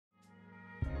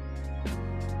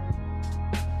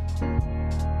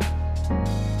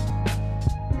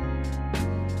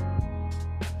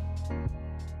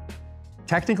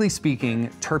Technically speaking,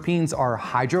 terpenes are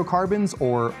hydrocarbons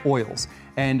or oils,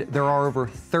 and there are over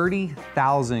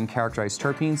 30,000 characterized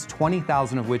terpenes,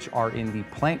 20,000 of which are in the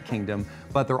plant kingdom,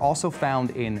 but they're also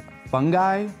found in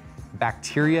fungi,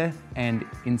 bacteria, and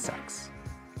insects.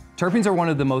 Terpenes are one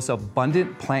of the most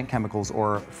abundant plant chemicals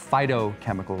or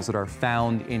phytochemicals that are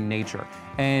found in nature.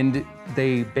 And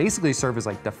they basically serve as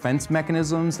like defense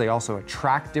mechanisms. They also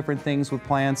attract different things with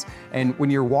plants. And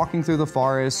when you're walking through the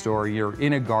forest or you're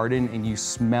in a garden and you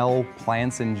smell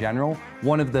plants in general,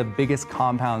 one of the biggest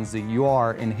compounds that you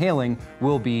are inhaling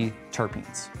will be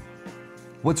terpenes.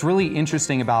 What's really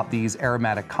interesting about these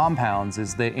aromatic compounds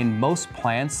is that in most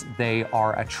plants, they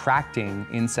are attracting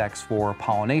insects for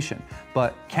pollination.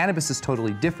 But cannabis is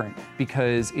totally different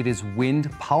because it is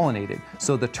wind pollinated.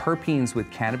 So the terpenes with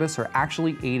cannabis are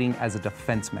actually aiding as a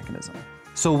defense mechanism.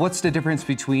 So what's the difference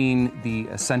between the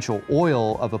essential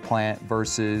oil of a plant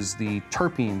versus the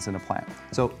terpenes in a plant?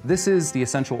 So this is the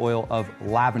essential oil of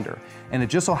lavender. And it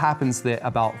just so happens that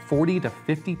about 40 to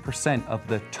 50% of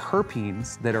the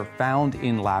terpenes that are found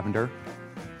in lavender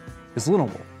is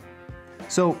linalool.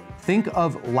 So think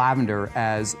of lavender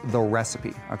as the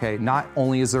recipe, okay? Not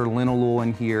only is there linalool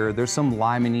in here, there's some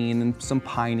limonene and some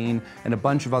pinene and a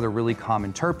bunch of other really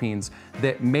common terpenes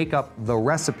that make up the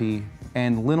recipe,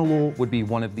 and linalool would be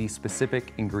one of the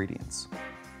specific ingredients.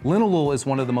 Linalool is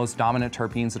one of the most dominant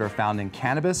terpenes that are found in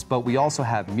cannabis, but we also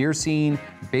have myrcene,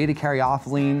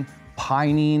 beta-caryophyllene,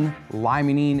 pinene,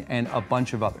 limonene, and a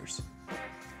bunch of others.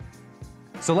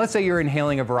 So let's say you're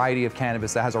inhaling a variety of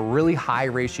cannabis that has a really high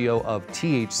ratio of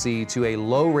THC to a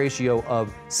low ratio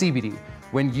of CBD.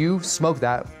 When you smoke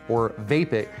that or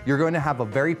vape it, you're going to have a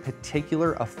very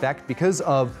particular effect because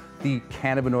of the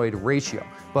cannabinoid ratio.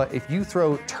 But if you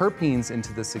throw terpenes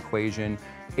into this equation,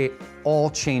 it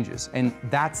all changes. And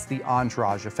that's the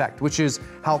entourage effect, which is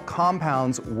how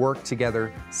compounds work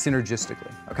together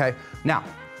synergistically, okay? Now,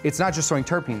 it's not just throwing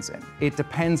terpenes in. It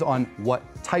depends on what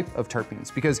type of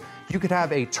terpenes, because you could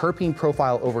have a terpene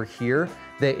profile over here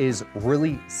that is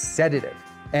really sedative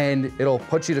and it'll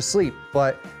put you to sleep,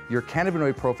 but your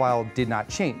cannabinoid profile did not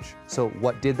change. So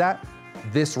what did that?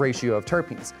 This ratio of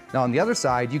terpenes. Now on the other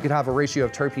side, you could have a ratio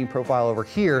of terpene profile over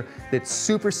here that's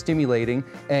super stimulating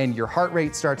and your heart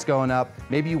rate starts going up.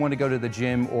 Maybe you want to go to the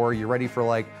gym or you're ready for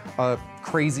like a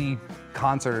crazy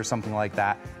concert or something like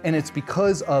that. And it's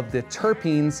because of the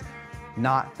terpenes,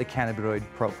 not the cannabinoid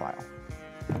profile.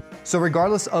 So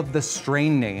regardless of the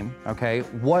strain name, okay,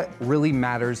 what really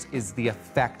matters is the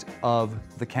effect of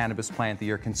the cannabis plant that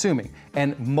you're consuming.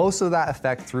 And most of that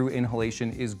effect through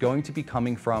inhalation is going to be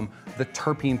coming from the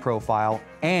terpene profile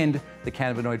and the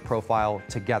cannabinoid profile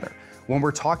together. When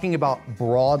we're talking about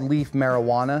broadleaf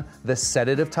marijuana, the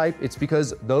sedative type, it's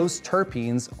because those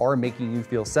terpenes are making you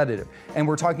feel sedative. And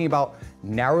we're talking about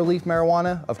narrowleaf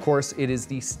marijuana, of course, it is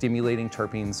the stimulating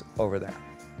terpenes over there.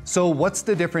 So what's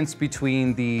the difference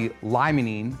between the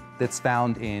limonene that's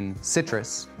found in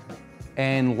citrus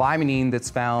and limonene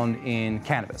that's found in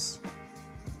cannabis?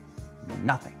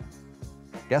 Nothing.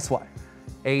 Guess what?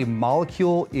 A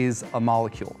molecule is a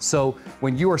molecule. So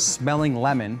when you are smelling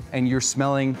lemon and you're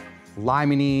smelling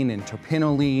limonene and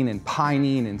terpinolene and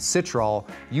pinene and citral,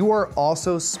 you are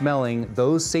also smelling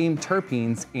those same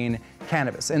terpenes in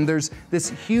cannabis. And there's this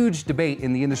huge debate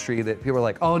in the industry that people are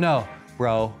like, oh no,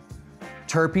 bro,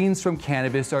 terpenes from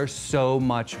cannabis are so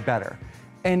much better.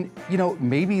 And you know,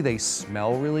 maybe they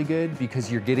smell really good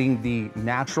because you're getting the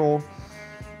natural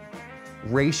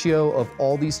ratio of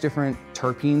all these different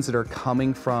terpenes that are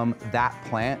coming from that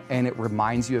plant and it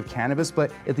reminds you of cannabis.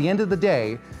 But at the end of the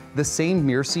day, the same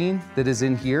myrcene that is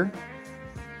in here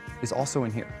is also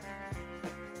in here.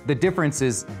 The difference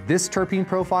is this terpene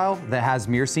profile that has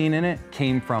myrcene in it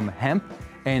came from hemp,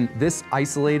 and this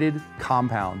isolated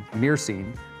compound,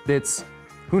 myrcene, that's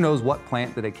who knows what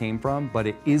plant that it came from, but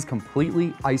it is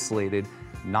completely isolated,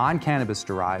 non-cannabis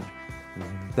derived.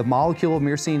 The molecule of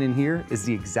myrcene in here is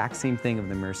the exact same thing of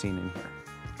the myrcene in here.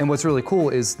 And what's really cool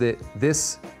is that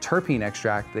this terpene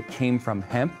extract that came from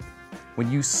hemp,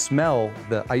 when you smell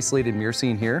the isolated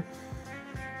myrcene here,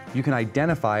 you can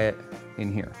identify it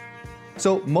in here.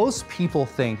 So most people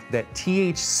think that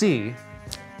THC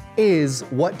is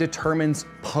what determines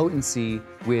potency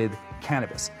with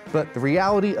cannabis. But the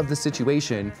reality of the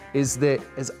situation is that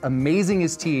as amazing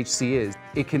as THC is,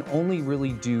 it can only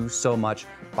really do so much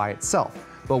by itself.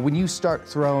 But when you start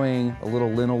throwing a little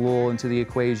linalool into the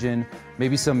equation,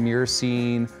 maybe some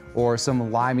myrcene or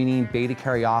some limonene,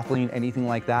 beta-caryophyllene, anything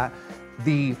like that,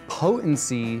 the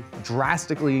potency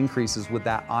drastically increases with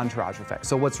that entourage effect.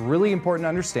 So what's really important to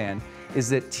understand is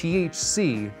that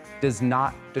THC does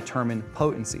not determine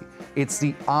potency. It's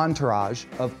the entourage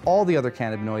of all the other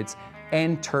cannabinoids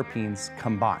and terpenes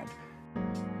combined.